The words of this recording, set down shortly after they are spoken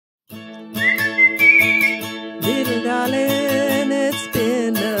Little darling, it's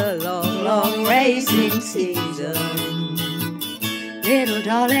been a long, long racing season. Little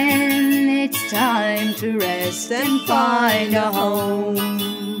darling, it's time to rest and find a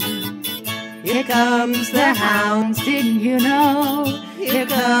home. Here comes the hounds, didn't you know? Here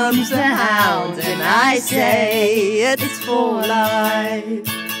comes the hounds, and I say it's for life.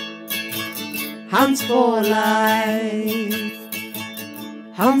 Hounds for life.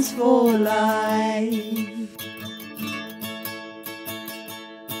 Hounds for life.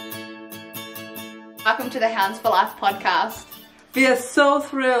 Welcome to the Hounds for Life podcast. We are so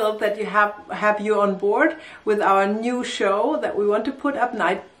thrilled that you have you on board with our new show that we want to put up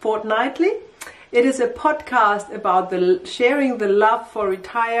fortnightly. It is a podcast about sharing the love for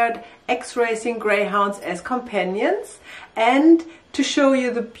retired ex-racing greyhounds as companions, and to show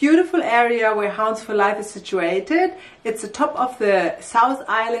you the beautiful area where Hounds for Life is situated. It's the top of the South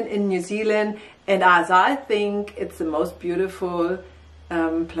Island in New Zealand, and as I think it's the most beautiful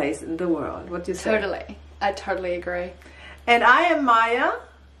place in the world. What do you say? Totally. I totally agree. And I am Maya.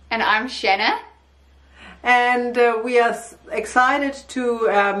 And I'm Shanna. And we are excited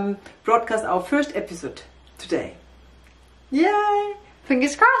to broadcast our first episode today. Yay!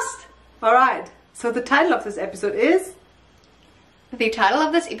 Fingers crossed. All right. So the title of this episode is? The title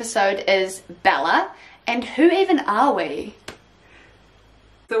of this episode is Bella, and who even are we?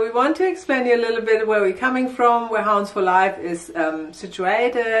 So we want to explain you a little bit where we're coming from, where Hounds for Life is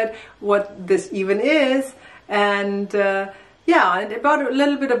situated, what this even is, and and about a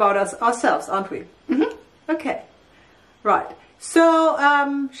little bit about ourselves, aren't we? Mm-hmm. Okay, right. So,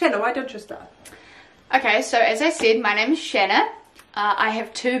 Shanna, why don't you start? Okay, so as I said, my name is Shanna. I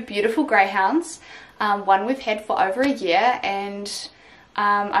have two beautiful greyhounds. One we've had for over a year, and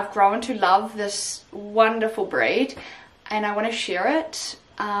I've grown to love this wonderful breed, and I want to share it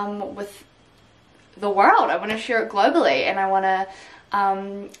with the world. I want to share it globally, and I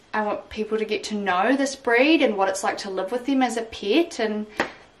want people to get to know this breed and what it's like to live with them as a pet. And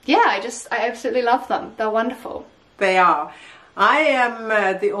yeah, I absolutely love them. They're wonderful. They are. I am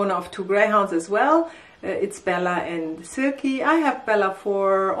the owner of two greyhounds as well. It's Bella and Silky. I have Bella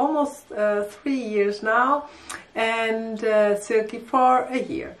for almost 3 years now, and Silky for a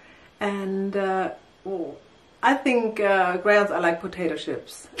year. And I think greyhounds are like potato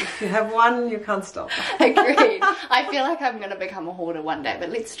chips. If you have one, you can't stop. Agreed. I feel like I'm going to become a hoarder one day, but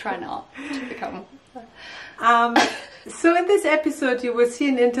let's try not to become So in this episode you will see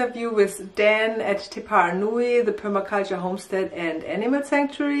an interview with Dan at Paranui, the permaculture homestead and animal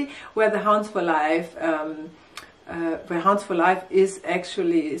sanctuary, where the Hounds for Life is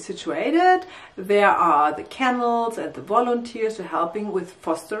actually situated. There are the kennels and the volunteers who are helping with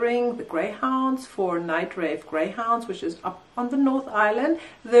fostering the greyhounds for Night Rave Greyhounds, which is up on the North Island,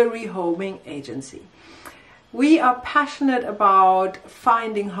 the rehoming agency. We are passionate about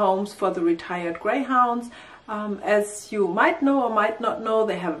finding homes for the retired greyhounds. As you might know or might not know,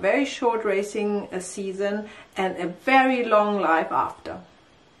 they have a very short racing season and a very long life after.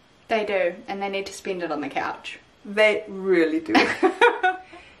 They do, and they need to spend it on the couch. They really do.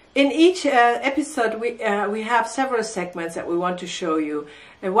 In each episode we have several segments that we want to show you.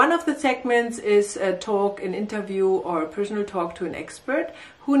 And one of the segments is an interview or a personal talk to an expert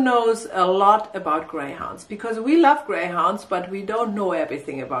who knows a lot about greyhounds, because we love greyhounds, but we don't know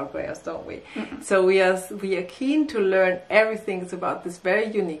everything about greyhounds, don't we? Mm-mm. So we are keen to learn everything about this very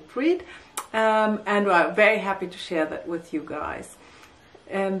unique breed, and we're very happy to share that with you guys.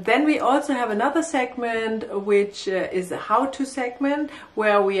 And then we also have another segment which is a how-to segment,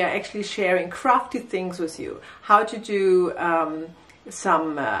 where we are actually sharing crafty things with you. How to do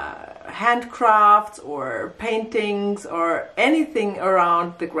some handcrafts or paintings or anything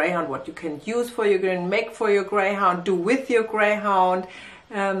around the greyhound, what you can use for your greyhound, make for your greyhound, do with your greyhound.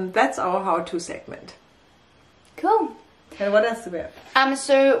 That's our how-to segment. Cool. And what else do we have?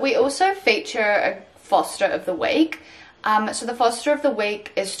 So we also feature a foster of the week. So the foster of the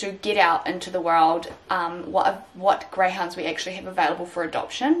week is to get out into the world what greyhounds we actually have available for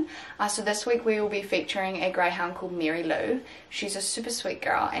adoption. So this week we will be featuring a greyhound called MaryLou. She's a super sweet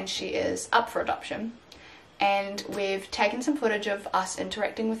girl, and she is up for adoption. And we've taken some footage of us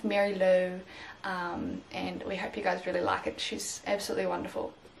interacting with MaryLou, and we hope you guys really like it. She's absolutely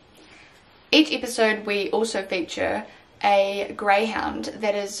wonderful. Each episode we also feature a greyhound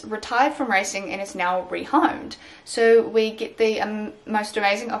that is retired from racing and is now rehomed. So we get the most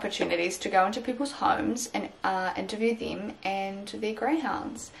amazing opportunities to go into people's homes and interview them and their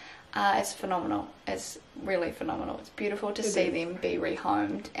greyhounds. It's phenomenal. It's really phenomenal. It's beautiful to see them be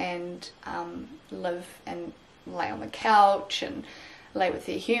rehomed and live and lay on the couch and lay with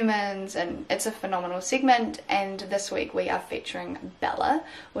their humans, and it's a phenomenal segment. And this week we are featuring Bella,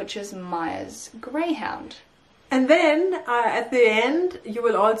 which is Maya's greyhound. And then at the end you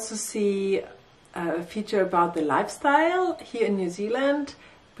will also see a feature about the lifestyle here in New Zealand.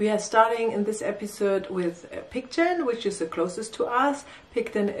 We are starting in this episode with Picton, which is the closest to us.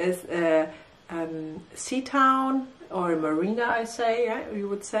 Picton is a sea town, or a marina, I say, yeah, you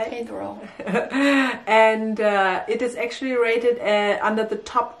would say. Either or. And it is actually rated under the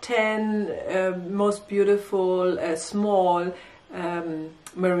top 10 most beautiful small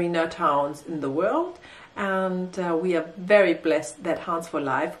marina towns in the world. And we are very blessed that Hounds for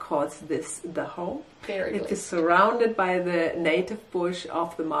Life calls this the home. Very It is surrounded by the native bush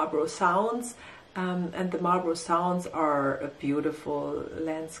of the Marlborough Sounds. And the Marlborough Sounds are a beautiful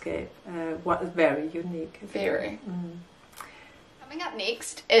landscape, very unique. Very. Coming up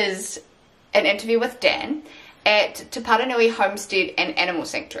next is an interview with Dan at Te Paranui Homestead and Animal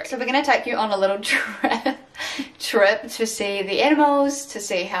Sanctuary. So we're going to take you on a little trip to see the animals, to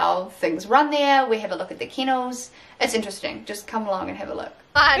see how things run there. We have a look at the kennels. It's interesting. Just come along and have a look.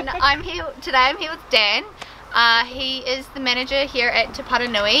 I'm here with Dan. He is the manager here at Te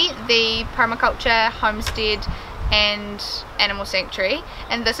Paranui, the permaculture homestead and animal sanctuary,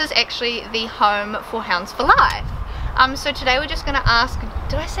 and this is actually the home for Hounds for Life. So today we're just going to ask,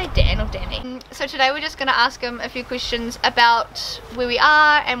 did I say Dan or Danny? So today we're just going to ask him a few questions about where we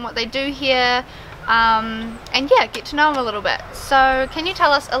are and what they do here, and yeah, get to know him a little bit. So can you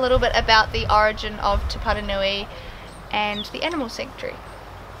tell us a little bit about the origin of Te Paranui and the animal sanctuary?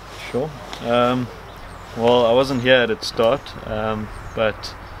 Sure. Well, I wasn't here at its start,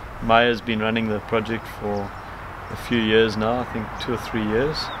 but Maya's been running the project for a few years now, I think 2 or 3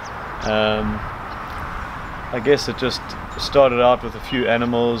 years. I guess it just started out with a few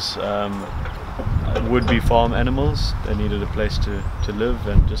animals, would-be farm animals. They needed a place to live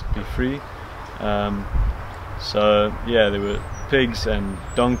and just be free. So yeah, there were pigs and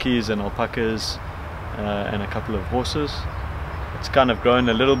donkeys and alpacas and a couple of horses. It's kind of grown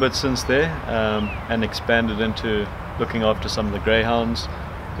a little bit since there, and expanded into looking after some of the greyhounds.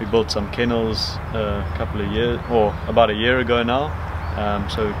 We built some kennels a couple of years, or about a year ago now.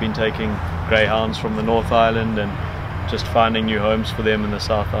 So we've been taking greyhounds from the North Island and just finding new homes for them in the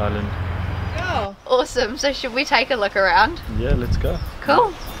South Island. Oh, awesome. So should we take a look around? Yeah, let's go.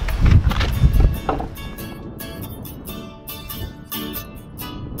 Cool.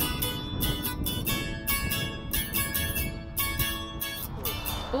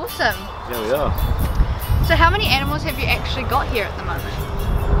 Awesome. Here we are. So how many animals have you actually got here at the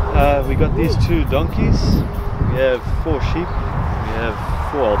moment? We got these 2 donkeys, we have 4 sheep, we have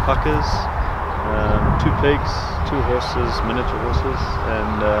 4 alpacas, 2 pigs, 2 horses, miniature horses,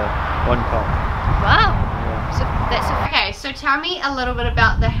 and 1 cow. Wow. Yeah. So that's okay. So tell me a little bit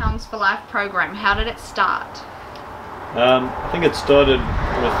about the Hounds for Life program. How did it start? I think it started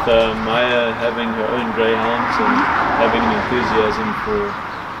with Maya having her own greyhounds and having an enthusiasm for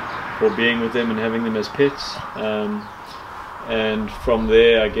being with them and having them as pets. And from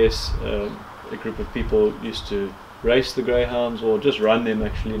there, I guess a group of people used to race the greyhounds, or just run them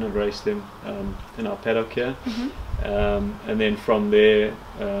actually, not race them, in our paddock here. And then from there,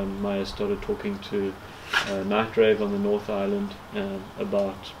 Maya started talking to Night Rave on the North Island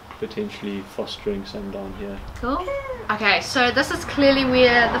about potentially fostering some down here. Cool. Okay, so this is clearly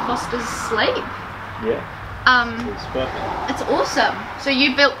where the fosters sleep. Yeah. Good spot. It's awesome. So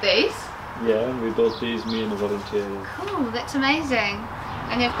you built these? Yeah, we built these, me and a volunteer. Yeah. Cool, that's amazing.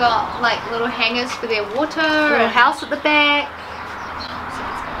 And they've got like little hangers for their water, a house at the back.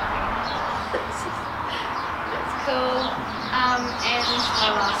 That's cool. And my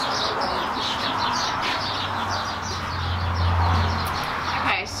last question.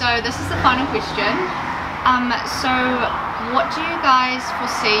 Okay, so this is the final question. So what do you guys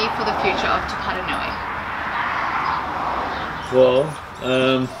foresee for the future of Te Paranui? Well,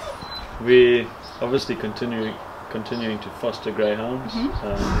 we obviously continuing to foster greyhounds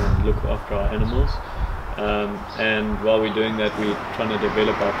and look after our animals. And while we're doing that, we're trying to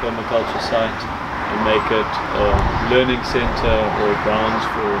develop our permaculture site and make it a learning centre or grounds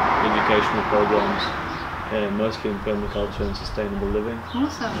for educational programs, mostly in permaculture and sustainable living.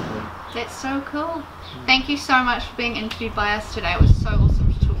 Awesome. Yeah. That's so cool. Thank you so much for being interviewed by us today. It was so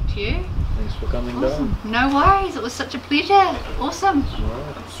awesome to talk to you. Thanks for coming down. No worries, it was such a pleasure. Awesome.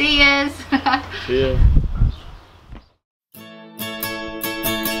 Right. See yous. See ya.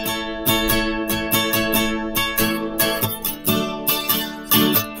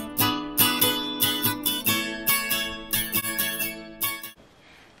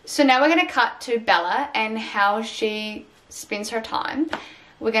 So now we're going to cut to Bella and how she spends her time.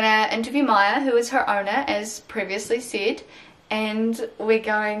 We're going to interview Maya, who is her owner, as previously said, and we're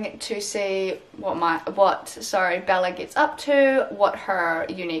going to see what Bella gets up to, what her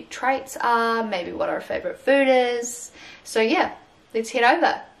unique traits are, maybe what her favourite food is. So yeah, let's head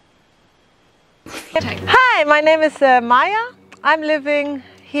over. Hi, my name is Maya. I'm living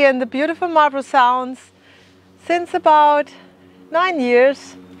here in the beautiful Marlborough Sounds since about 9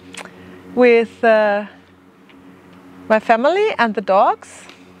 years with my family and the dogs.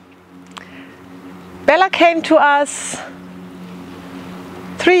 Bella came to us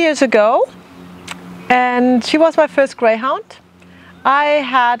 3 years ago and she was my first Greyhound. I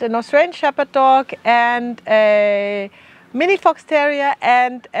had an Australian Shepherd dog and a mini fox terrier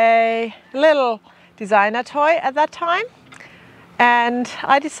and a little designer toy at that time, and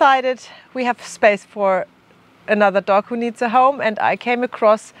I decided we have space for another dog who needs a home, and I came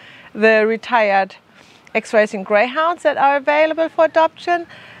across the retired ex-racing Greyhounds that are available for adoption,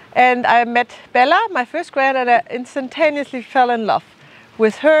 and I met Bella, my first Greyhound, and I instantaneously fell in love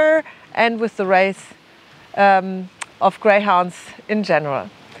with her and with the race of Greyhounds in general.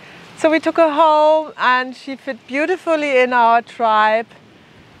 So we took her home and she fit beautifully in our tribe.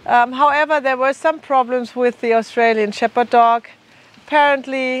 However, there were some problems with the Australian Shepherd dog.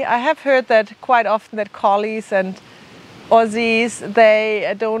 Apparently, I have heard that quite often that collies and Aussies,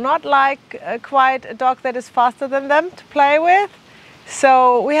 they do not like quite a dog that is faster than them to play with.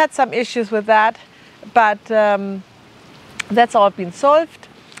 So we had some issues with that, but that's all been solved.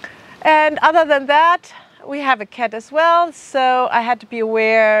 And other than that, we have a cat as well, so I had to be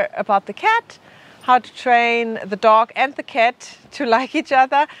aware about the cat, how to train the dog and the cat to like each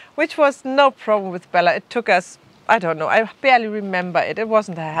other, which was no problem with Bella. It took us, I don't know, I barely remember it. It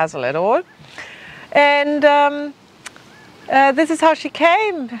wasn't a hassle at all. And this is how she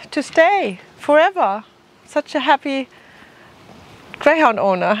came to stay forever. Such a happy Greyhound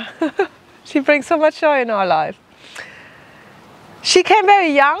owner. She brings so much joy in our life. She came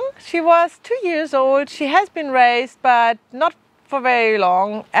very young. She was 2 years old. She has been raised, but not for very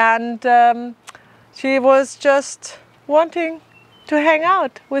long. And she was just wanting to hang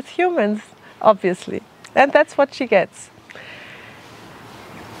out with humans, obviously. And that's what she gets.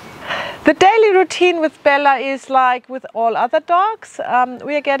 The daily routine with Bella is like with all other dogs.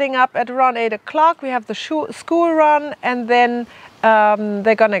 We are getting up at around 8 o'clock. We have the school run, and then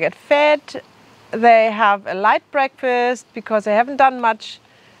they're gonna get fed. They have a light breakfast because they haven't done much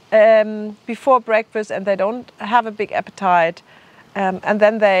before breakfast and they don't have a big appetite. And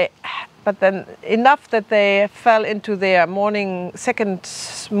then enough that they fell into their second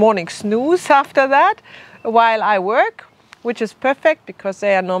morning snooze after that while I work, which is perfect because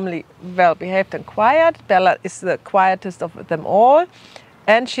they are normally well behaved and quiet. Bella is the quietest of them all,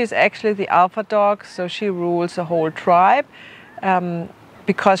 and she's actually the alpha dog, so she rules the whole tribe.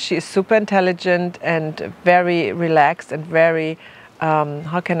 Because she is super intelligent and very relaxed and very,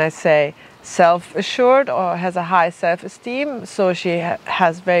 how can I say, self-assured, or has a high self-esteem, so she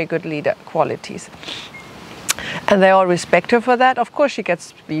has very good leader qualities. And they all respect her for that. Of course, she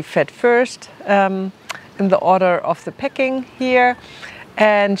gets to be fed first in the order of the pecking here,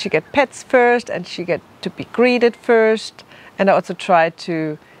 and she gets pets first, and she gets to be greeted first. And I also try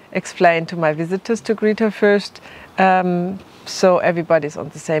to explain to my visitors to greet her first. So everybody's on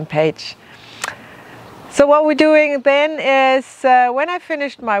the same page. So what we're doing then is when I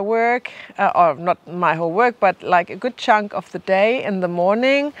finished my work, or not my whole work, but like a good chunk of the day in the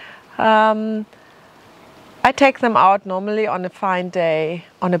morning, I take them out normally on a fine day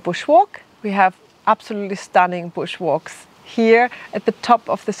on a bushwalk. We have absolutely stunning bushwalks here at the top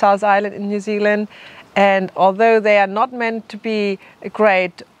of the South Island in New Zealand. And although they are not meant to be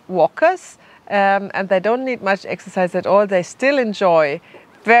great walkers, and they don't need much exercise at all, they still enjoy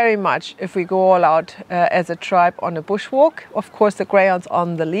very much if we go all out as a tribe on a bushwalk. Of course, the Greyhounds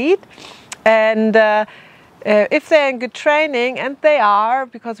on the lead. And if they're in good training, and they are,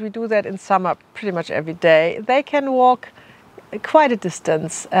 because we do that in summer pretty much every day, they can walk quite a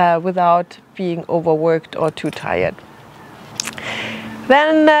distance without being overworked or too tired.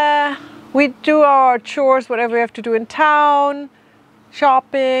 Then we do our chores, whatever we have to do in town,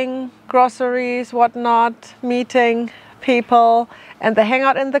 shopping, groceries, whatnot, meeting people, and they hang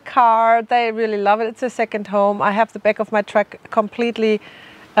out in the car. They really love it. It's a second home. I have the back of my truck completely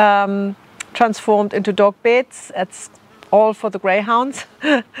transformed into dog beds. It's all for the Greyhounds,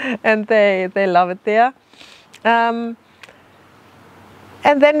 and they love it there. And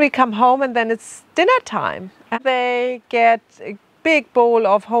then we come home, and then it's dinner time. They get a big bowl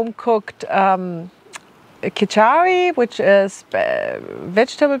of home-cooked kichari, which is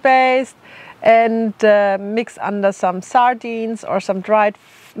vegetable based, and mix under some sardines or some dried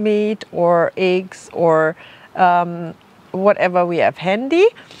meat or eggs or whatever we have handy.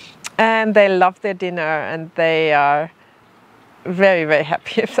 And they love their dinner, and they are very, very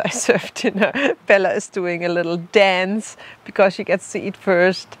happy if I serve dinner. Bella is doing a little dance because she gets to eat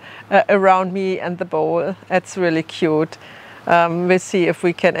first around me and the bowl. That's really cute. We'll see if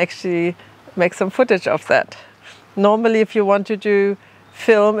we can actually make some footage of that. Normally, if you want to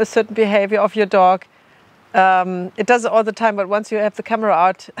film a certain behavior of your dog, it does it all the time, but once you have the camera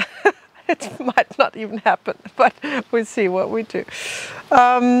out, it might not even happen, but we'll see what we do.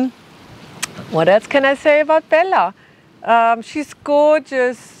 What else can I say about Bella? She's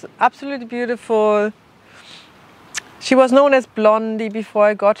gorgeous, absolutely beautiful. She was known as Blondie before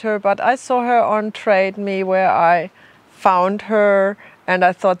I got her, but I saw her on Trade Me where I found her and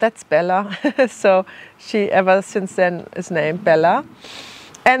I thought, that's Bella. So she ever since then is named Bella.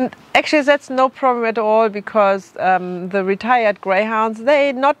 And actually that's no problem at all, because the retired Greyhounds,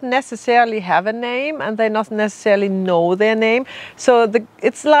 they not necessarily have a name and they not necessarily know their name. So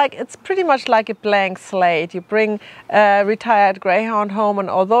it's pretty much like a blank slate. You bring a retired Greyhound home, and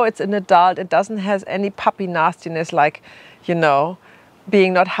although it's an adult, it doesn't have any puppy nastiness like, you know,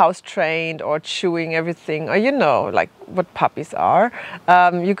 being not house trained or chewing everything, or you know, like what puppies are.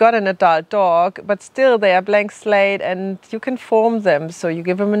 You got an adult dog, but still they are blank slate and you can form them. So you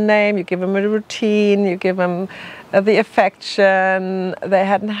give them a name, you give them a routine, you give them the affection they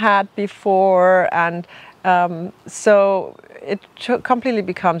hadn't had before, and so it completely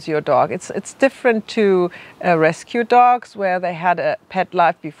becomes your dog. It's different to rescue dogs where they had a pet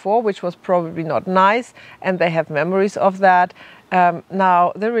life before, which was probably not nice, and they have memories of that.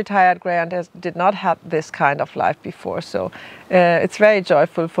 Now, the retired Greyhound did not have this kind of life before, so it's very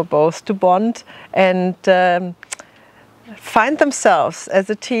joyful for both to bond and find themselves as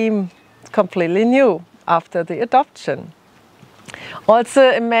a team completely new after the adoption.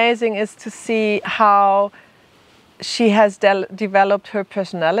 Also amazing is to see how she has developed her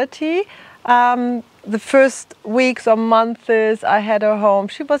personality. The first weeks or months I had her home,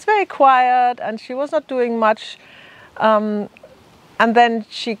 she was very quiet and she was not doing much. And then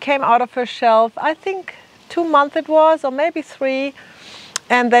she came out of her shelf, I think 2 months it was, or maybe 3.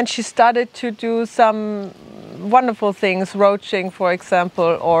 And then she started to do some wonderful things, roaching, for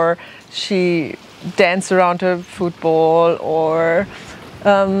example, or she danced around her food bowl, or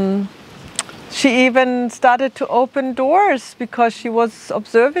she even started to open doors because she was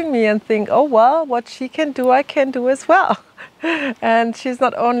observing me and think, oh, well, what she can do, I can do as well. And she's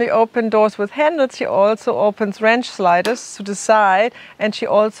not only open doors with handles, she also opens range sliders to the side, and she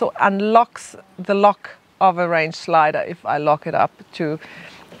also unlocks the lock of a range slider if I lock it up to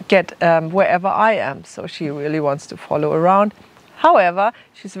get wherever I am. So she really wants to follow around. However,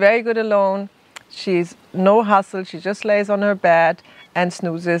 she's very good alone. She's no hustle. She just lays on her bed and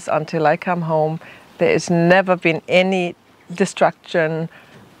snoozes until I come home. There has never been any destruction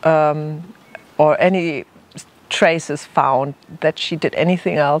or any traces found that she did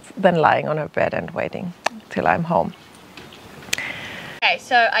anything else than lying on her bed and waiting till I'm home. Okay,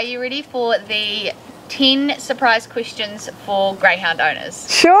 so are you ready for the 10 surprise questions for Greyhound owners?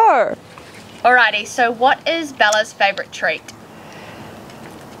 Sure. Alrighty, so what is Bella's favorite treat?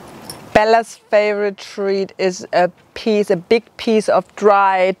 Bella's favorite treat is a big piece of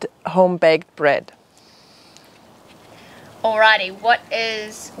dried home-baked bread. Alrighty,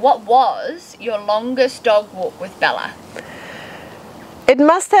 what was your longest dog walk with Bella? It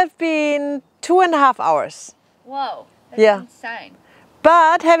must have been 2.5 hours. Whoa, that's insane.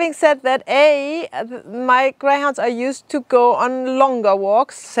 But having said that, my Greyhounds are used to go on longer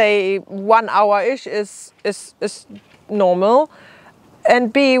walks, say 1 hour-ish is normal.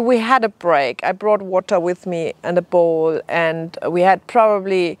 And B, we had a break. I brought water with me and a bowl, and we had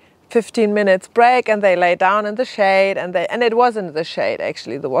probably 15 minutes break, and they lay down in the shade, and it wasn't the shade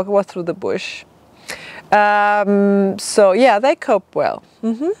actually, the walk was through the bush. So yeah, they cope well.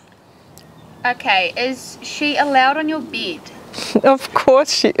 Okay, is she allowed on your bed? Of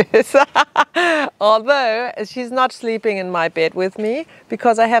course she is. Although she's not sleeping in my bed with me,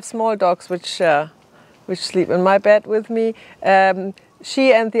 because I have small dogs which sleep in my bed with me.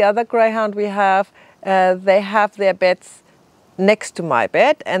 She and the other Greyhound we have, they have their beds next to my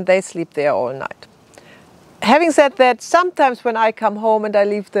bed and they sleep there all night. Having said that, sometimes when I come home and I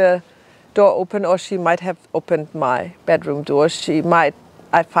leave the door open, or she might have opened my bedroom door,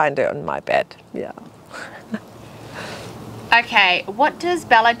 I find her on my bed. Yeah. Okay, what does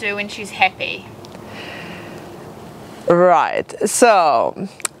Bella do when she's happy? Right, so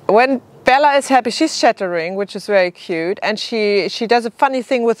when Bella is happy. She's chattering, which is very cute, and she does a funny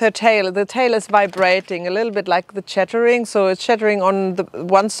thing with her tail. The tail is vibrating a little bit like the chattering, so it's chattering on the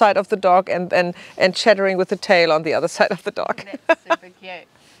one side of the dog and chattering with the tail on the other side of the dog. That's super cute.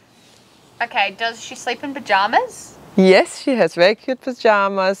 Okay, does she sleep in pajamas? Yes, she has very cute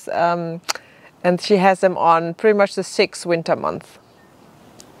pajamas, and she has them on pretty much the 6 winter month.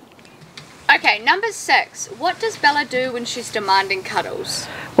 Okay, number 6. What does Bella do when she's demanding cuddles?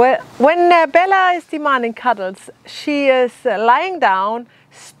 Well, when Bella is demanding cuddles, she is lying down,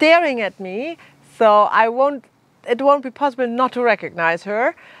 staring at me, so it won't be possible not to recognize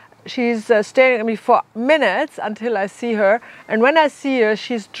her. She's staring at me for minutes until I see her, and when I see her,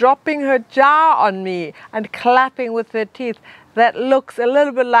 she's dropping her jaw on me and clapping with her teeth. That looks a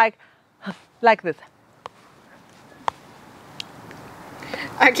little bit like this.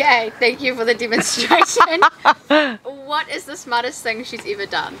 Okay, thank you for the demonstration. What is the smartest thing she's ever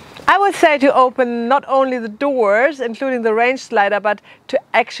done? I would say to open not only the doors, including the range slider, but to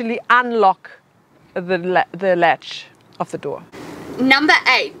actually unlock the latch of the door. Number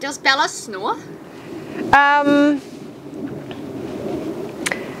 8. Does Bella snore? Bella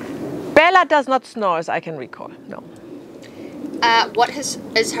does not snore, as I can recall, no. What is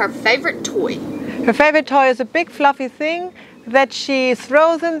her favorite toy? Her favorite toy is a big fluffy thing that she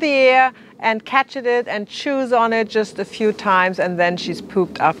throws in the air and catches it and chews on it just a few times, and then she's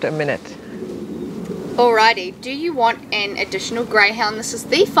pooped after a minute. Alrighty, do you want an additional greyhound? This is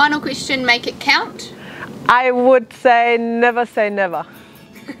the final question, make it count. I would say never say never.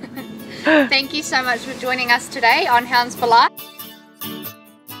 Thank you so much for joining us today on Hounds for Life.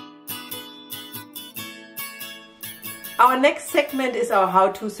 Our next segment is our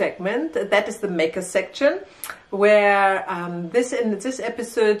how-to segment. That is the maker section, where in this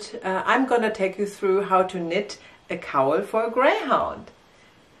episode I'm gonna take you through how to knit a cowl for a greyhound.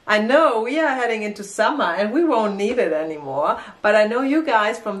 I know we are heading into summer and we won't need it anymore, but I know you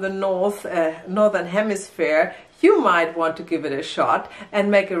guys from the northern hemisphere, you might want to give it a shot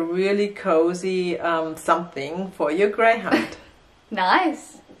and make a really cozy something for your greyhound.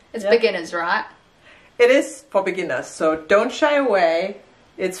 Nice. It's beginners, right? It is for beginners, so don't shy away.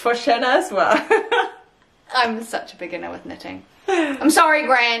 It's for Shanna as well. I'm such a beginner with knitting. I'm sorry,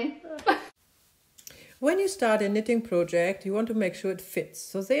 Gran. When you start a knitting project, you want to make sure it fits.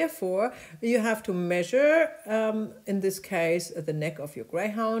 So therefore, you have to measure, in this case, the neck of your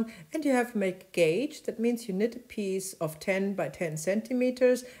greyhound, and you have to make a gauge. That means you knit a piece of 10 by 10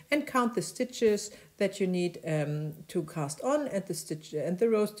 centimeters and count the stitches that you need to cast on, and the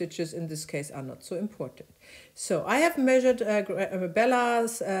row stitches in this case are not so important. So I have measured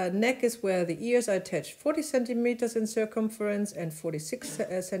Bella's neck is where the ears are attached, 40 centimeters in circumference and 46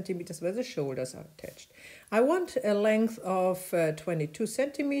 centimeters where the shoulders are attached. I want a length of 22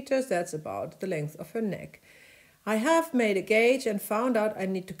 centimeters, that's about the length of her neck. I have made a gauge and found out I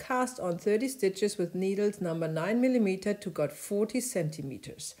need to cast on 30 stitches with needles number 9mm to got 40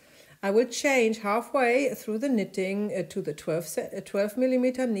 centimeters. I will change halfway through the knitting to the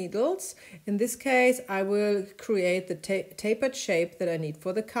 12mm needles. In this case, I will create the tapered shape that I need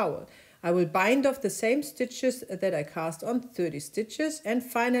for the cowl. I will bind off the same stitches that I cast on, 30 stitches, and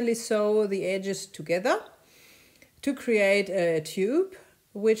finally sew the edges together to create a tube,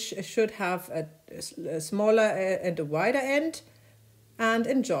 which should have a smaller and a wider end, and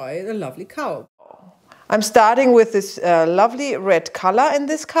enjoy the lovely cowl. I'm starting with this lovely red color in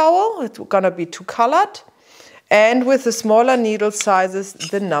this cowl. It's gonna be 2-colored, and with the smaller needle sizes,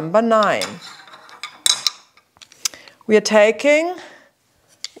 the number 9. We are taking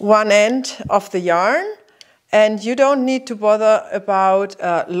one end of the yarn, and you don't need to bother about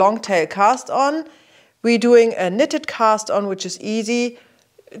long tail cast on. We're doing a knitted cast on, which is easy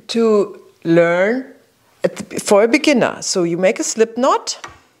to learn for a beginner. So you make a slip knot.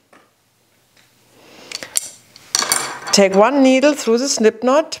 Take one needle through the slip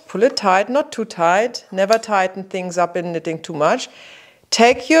knot, pull it tight, not too tight, never tighten things up in knitting too much.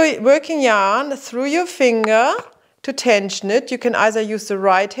 Take your working yarn through your finger to tension it. You can either use the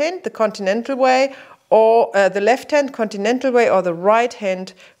right hand, the continental way, or the left hand, continental way, or the right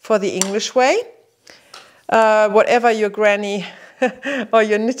hand for the English way. Whatever your granny or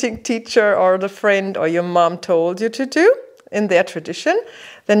your knitting teacher or the friend or your mom told you to do in their tradition.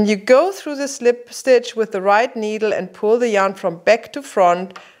 Then you go through the slip stitch with the right needle and pull the yarn from back to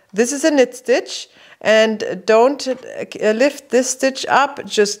front. This is a knit stitch, and don't lift this stitch up,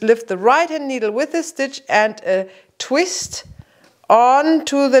 just lift the right hand needle with the stitch and twist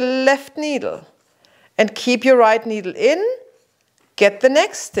onto the left needle. And keep your right needle in, get the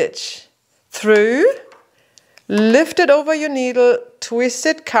next stitch through, lift it over your needle, twist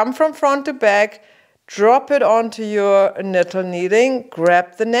it, come from front to back, drop it onto your knittle knitting,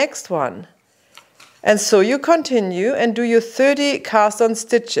 grab the next one. And so you continue and do your 30 cast on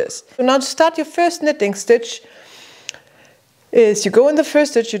stitches. So now to start your first knitting stitch is you go in the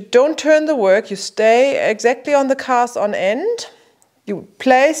first stitch, you don't turn the work, you stay exactly on the cast on end. You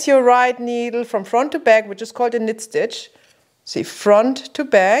place your right needle from front to back, which is called a knit stitch. See, front to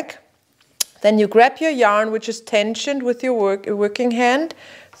back. Then you grab your yarn, which is tensioned with your working hand,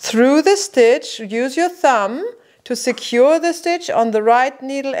 through the stitch. Use your thumb to secure the stitch on the right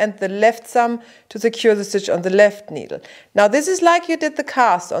needle and the left thumb to secure the stitch on the left needle. Now this is like you did the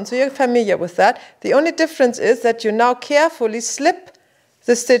cast on, so you're familiar with that. The only difference is that you now carefully slip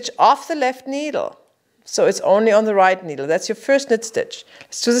the stitch off the left needle. So it's only on the right needle. That's your first knit stitch.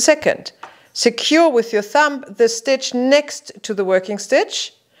 Let's do the second. Secure with your thumb the stitch next to the working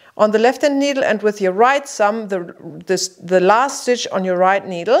stitch on the left hand needle, and with your right thumb the last stitch on your right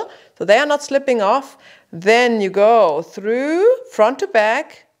needle. So they are not slipping off. Then you go through front to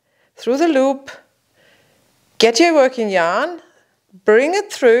back, through the loop, get your working yarn, bring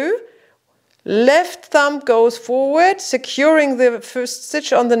it through, left thumb goes forward, securing the first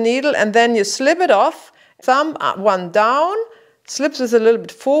stitch on the needle, and then you slip it off, thumb one down, slips this a little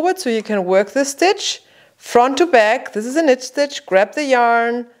bit forward so you can work the stitch, front to back. This is a knit stitch, grab the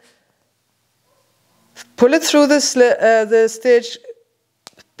yarn, pull it through the stitch,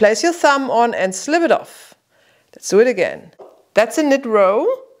 place your thumb on and slip it off. Let's do it again. That's a knit row,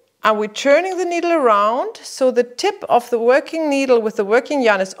 and we're turning the needle around so the tip of the working needle with the working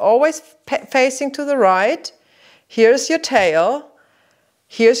yarn is always facing to the right. Here's your tail.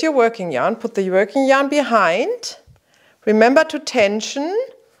 Here's your working yarn. Put the working yarn behind. Remember to tension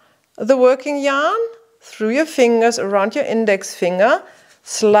the working yarn through your fingers around your index finger.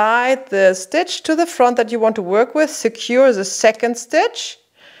 Slide the stitch to the front that you want to work with. Secure the second stitch.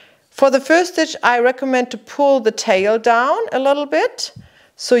 For the first stitch, I recommend to pull the tail down a little bit.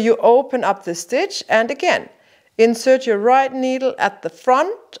 So you open up the stitch, and again, insert your right needle at the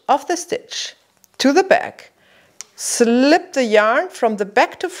front of the stitch to the back. Slip the yarn from the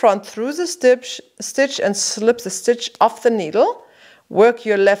back to front through the stitch and slip the stitch off the needle. Work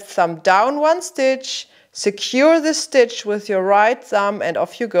your left thumb down one stitch. Secure the stitch with your right thumb, and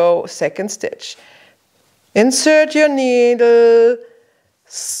off you go, second stitch. Insert your needle,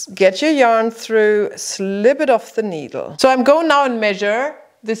 get your yarn through, slip it off the needle. So I'm going now and measure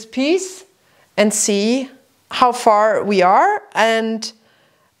this piece and see how far we are and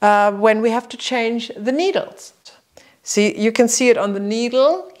when we have to change the needles. See, you can see it on the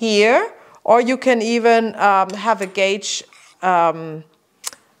needle here, or you can even have a gauge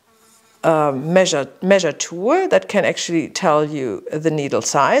measure tool that can actually tell you the needle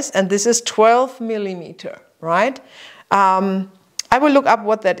size, and this is 12 millimeter, right? I will look up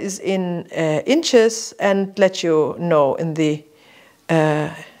what that is in inches and let you know in the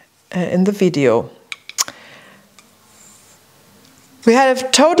video. We have a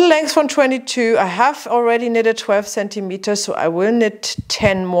total length from 22. I have already knitted 12 centimeters, so I will knit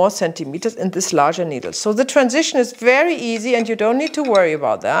 10 more centimeters in this larger needle. So the transition is very easy and you don't need to worry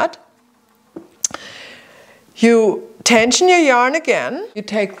about that. You tension your yarn again. You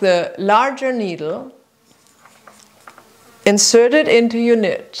take the larger needle, insert it into your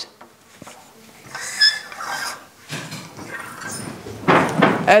knit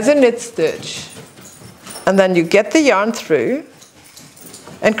as a knit stitch, and then you get the yarn through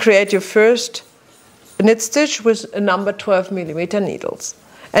and create your first knit stitch with a number 12 millimeter needles.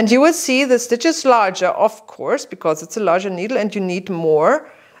 And you will see the stitch is larger, of course, because it's a larger needle and you need more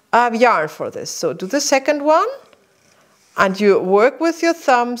yarn for this. So do the second one, and you work with your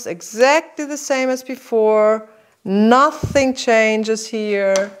thumbs exactly the same as before. Nothing changes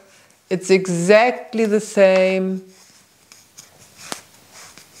here. It's exactly the same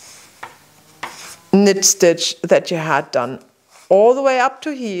knit stitch that you had done all the way up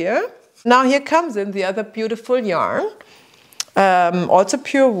to here. Now here comes in the other beautiful yarn. Also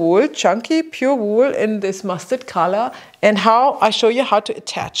pure wool, chunky pure wool in this mustard color, and how I show you how to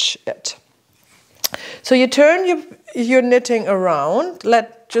attach it. So you turn your knitting around,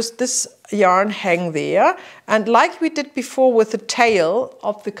 let just this yarn hang there, and like we did before with the tail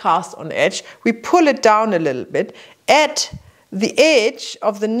of the cast on edge, we pull it down a little bit, add the edge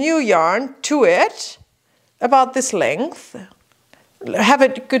of the new yarn to it, about this length, have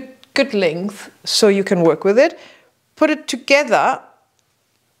it good length so you can work with it. Put it together,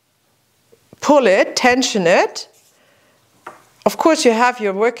 pull it, tension it. Of course, you have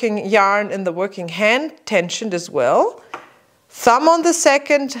your working yarn in the working hand tensioned as well. Thumb on the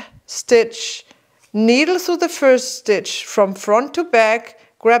second stitch, needle through the first stitch from front to back,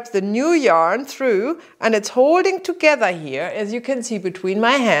 grab the new yarn through, and it's holding together here, as you can see between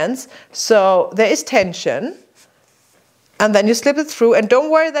my hands, so there is tension. And then you slip it through, and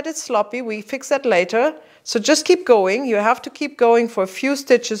don't worry that it's sloppy, we fix that later. So just keep going. You have to keep going for a few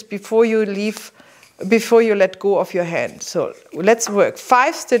stitches before you let go of your hand. So let's work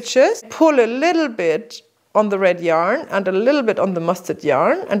 5 stitches, pull a little bit on the red yarn and a little bit on the mustard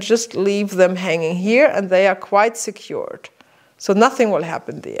yarn, and just leave them hanging here, and they are quite secured. So nothing will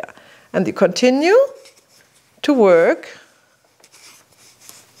happen there. And you continue to work.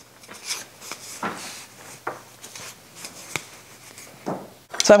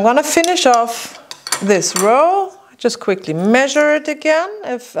 So I'm going to finish off this row. Just quickly measure it again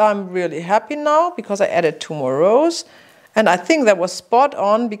if I'm really happy now, because I added 2 more rows. And I think that was spot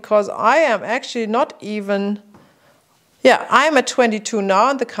on, because I am actually not even, yeah, I'm at 22 now,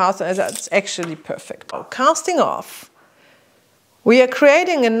 and the cast, that's actually perfect. Casting off. We are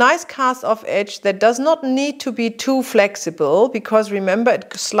creating a nice cast off edge that does not need to be too flexible, because remember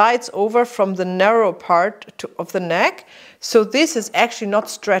it slides over from the narrow part of the neck. So this is actually not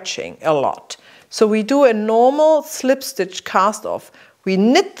stretching a lot. So we do a normal slip stitch cast off. We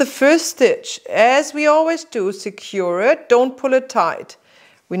knit the first stitch as we always do, secure it, don't pull it tight.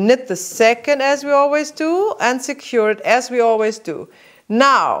 We knit the second as we always do and secure it as we always do.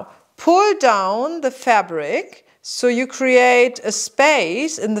 Now pull down the fabric. So you create a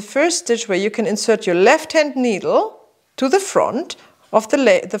space in the first stitch where you can insert your left hand needle to the front of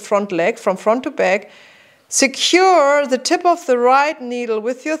the front leg from front to back. Secure the tip of the right needle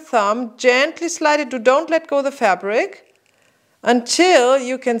with your thumb, gently slide it, don't let go of the fabric until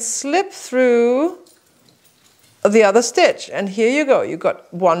you can slip through the other stitch. And here you go, you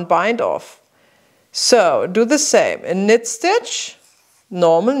got 1 bind off. So do the same, a knit stitch,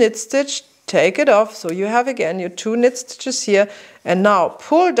 normal knit stitch, take it off, so you have again your 2 knit stitches here, and now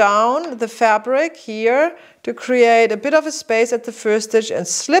pull down the fabric here to create a bit of a space at the first stitch and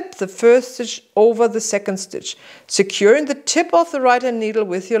slip the first stitch over the second stitch, securing the tip of the right hand needle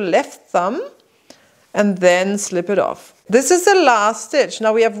with your left thumb, and then slip it off. This is the last stitch.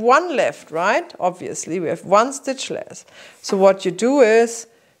 Now we have 1 left, right? Obviously we have 1 stitch left. So what you do is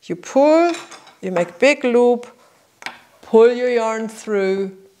you pull, you make a big loop, pull your yarn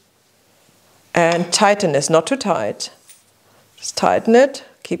through, and tighten it, not too tight. Just tighten it,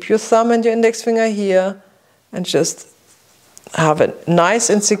 keep your thumb and your index finger here, and just have a nice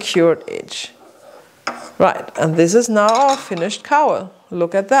and secured edge. Right, and this is now our finished cowl.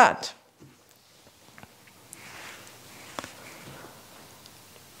 Look at that.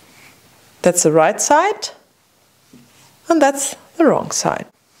 That's the right side, and that's the wrong side.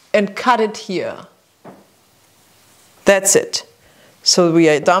 And cut it here. That's it. So we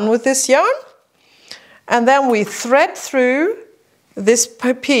are done with this yarn. And then we thread through this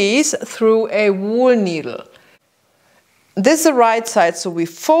piece through a wool needle. This is the right side, so we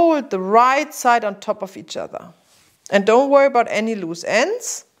fold the right side on top of each other. And don't worry about any loose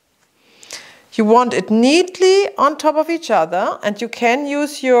ends. You want it neatly on top of each other, and you can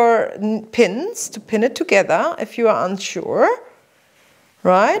use your pins to pin it together if you are unsure,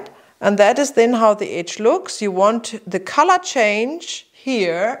 right? And that is then how the edge looks. You want the color change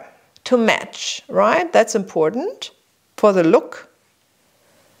here to match, right? That's important for the look.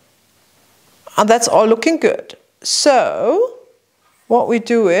 And that's all looking good. So what we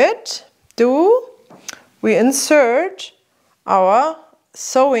do, we insert our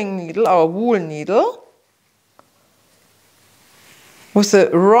sewing needle, our wool needle, with the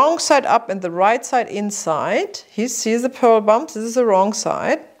wrong side up and the right side inside. Here, see the purl bumps, this is the wrong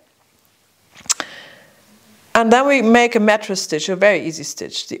side. And then we make a mattress stitch, a very easy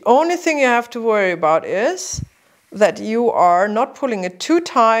stitch. The only thing you have to worry about is that you are not pulling it too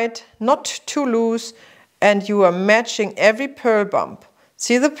tight, not too loose, and you are matching every purl bump.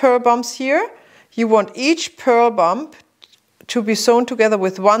 See the purl bumps here? You want each purl bump to be sewn together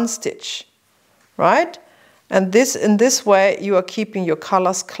with 1 stitch, right? And this, in this way, you are keeping your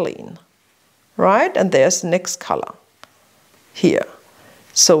colors clean, right? And there's the next color here.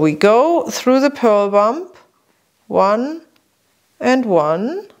 So we go through the purl bump, 1 and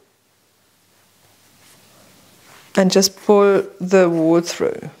 1, and just pull the wool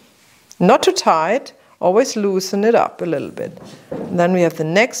through. Not too tight, always loosen it up a little bit. And then we have the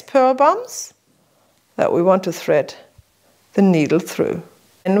next purl bumps that we want to thread the needle through.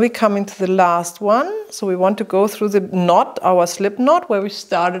 And we're coming to the last one, so we want to go through the knot, our slip knot, where we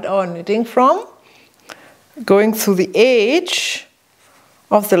started our knitting from, going through the edge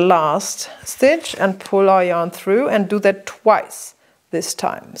of the last stitch and pull our yarn through, and do that twice. this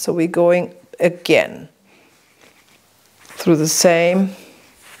time. So we're going again through the same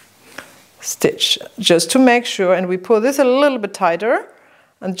stitch, just to make sure, and we pull this a little bit tighter,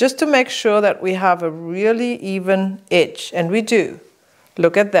 and just to make sure that we have a really even edge, and we do.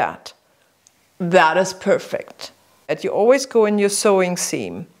 Look at that. That is perfect. And you always go in your sewing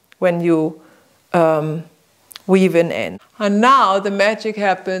seam when you weave an end. And now the magic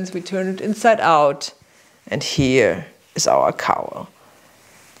happens. We turn it inside out, and here is our cowl.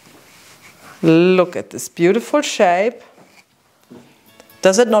 Look at this beautiful shape.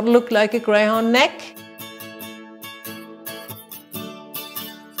 Does it not look like a greyhound neck?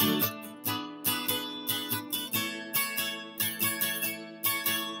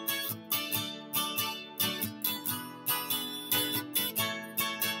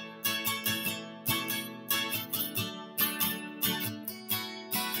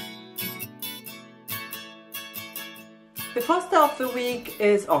 The foster of the week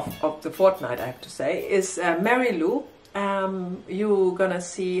is, of the fortnight I have to say, is MaryLou. You're gonna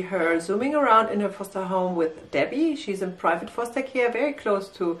see her zooming around in her foster home with Debbie. She's in private foster care, very close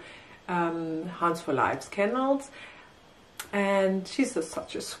to Hounds for Life's kennels. And she's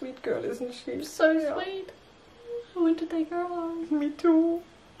such a sweet girl, isn't she? So sweet. I want to take her home. Me too.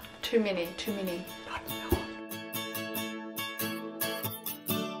 Too many, too many. Not now.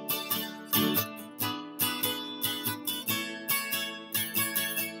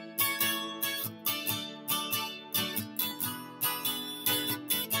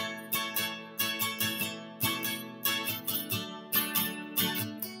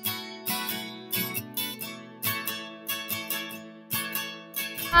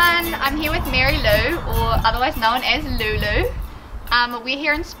 I'm here with MaryLou, or otherwise known as Lulu. We're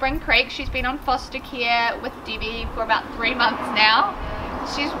here in Spring Creek. She's been on foster care with Debbie for about 3 months now.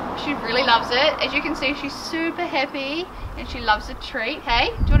 She really loves it. As you can see, she's super happy and she loves a treat.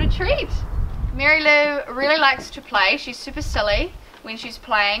 Hey, do you want a treat? MaryLou really likes to play. She's super silly when she's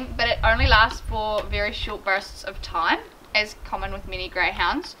playing, but it only lasts for very short bursts of time, as common with many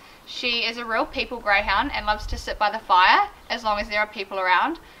greyhounds. She is a real people greyhound and loves to sit by the fire as long as there are people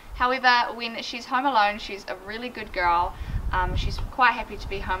around. However, when she's home alone, she's a really good girl. She's quite happy to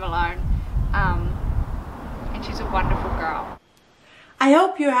be home alone, and she's a wonderful girl. I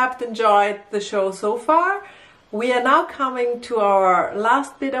hope you have enjoyed the show so far. We are now coming to our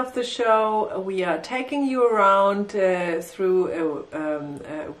last bit of the show. We are taking you around through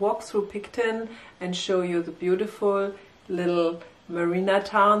a walk through Picton and show you the beautiful little marina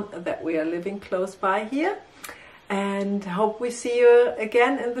town that we are living close by here. And hope we see you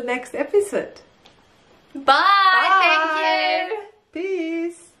again in the next episode. Bye. Thank you.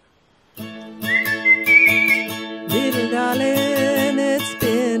 Peace. Little darling, it's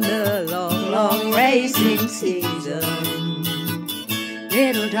been a long, long racing season.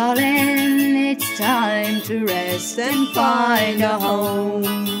 Little darling, it's time to rest and find a home.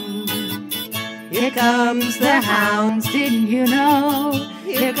 Here comes the hounds, didn't you know?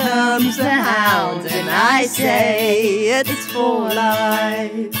 Here comes the hounds, and I say it's for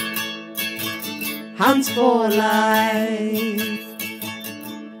life. Hounds for life.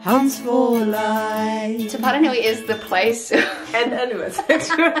 Hounds for life. So Paranui is the place. And anyways,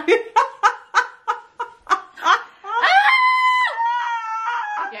 actually.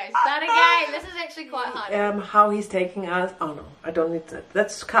 Okay, start again. This is actually quite hard. How he's taking us. Oh no, I don't need that.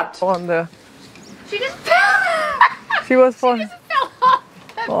 Let's cut. On the. She just fell. She was for. She just fell off.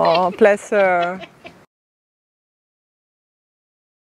 Oh, bless her.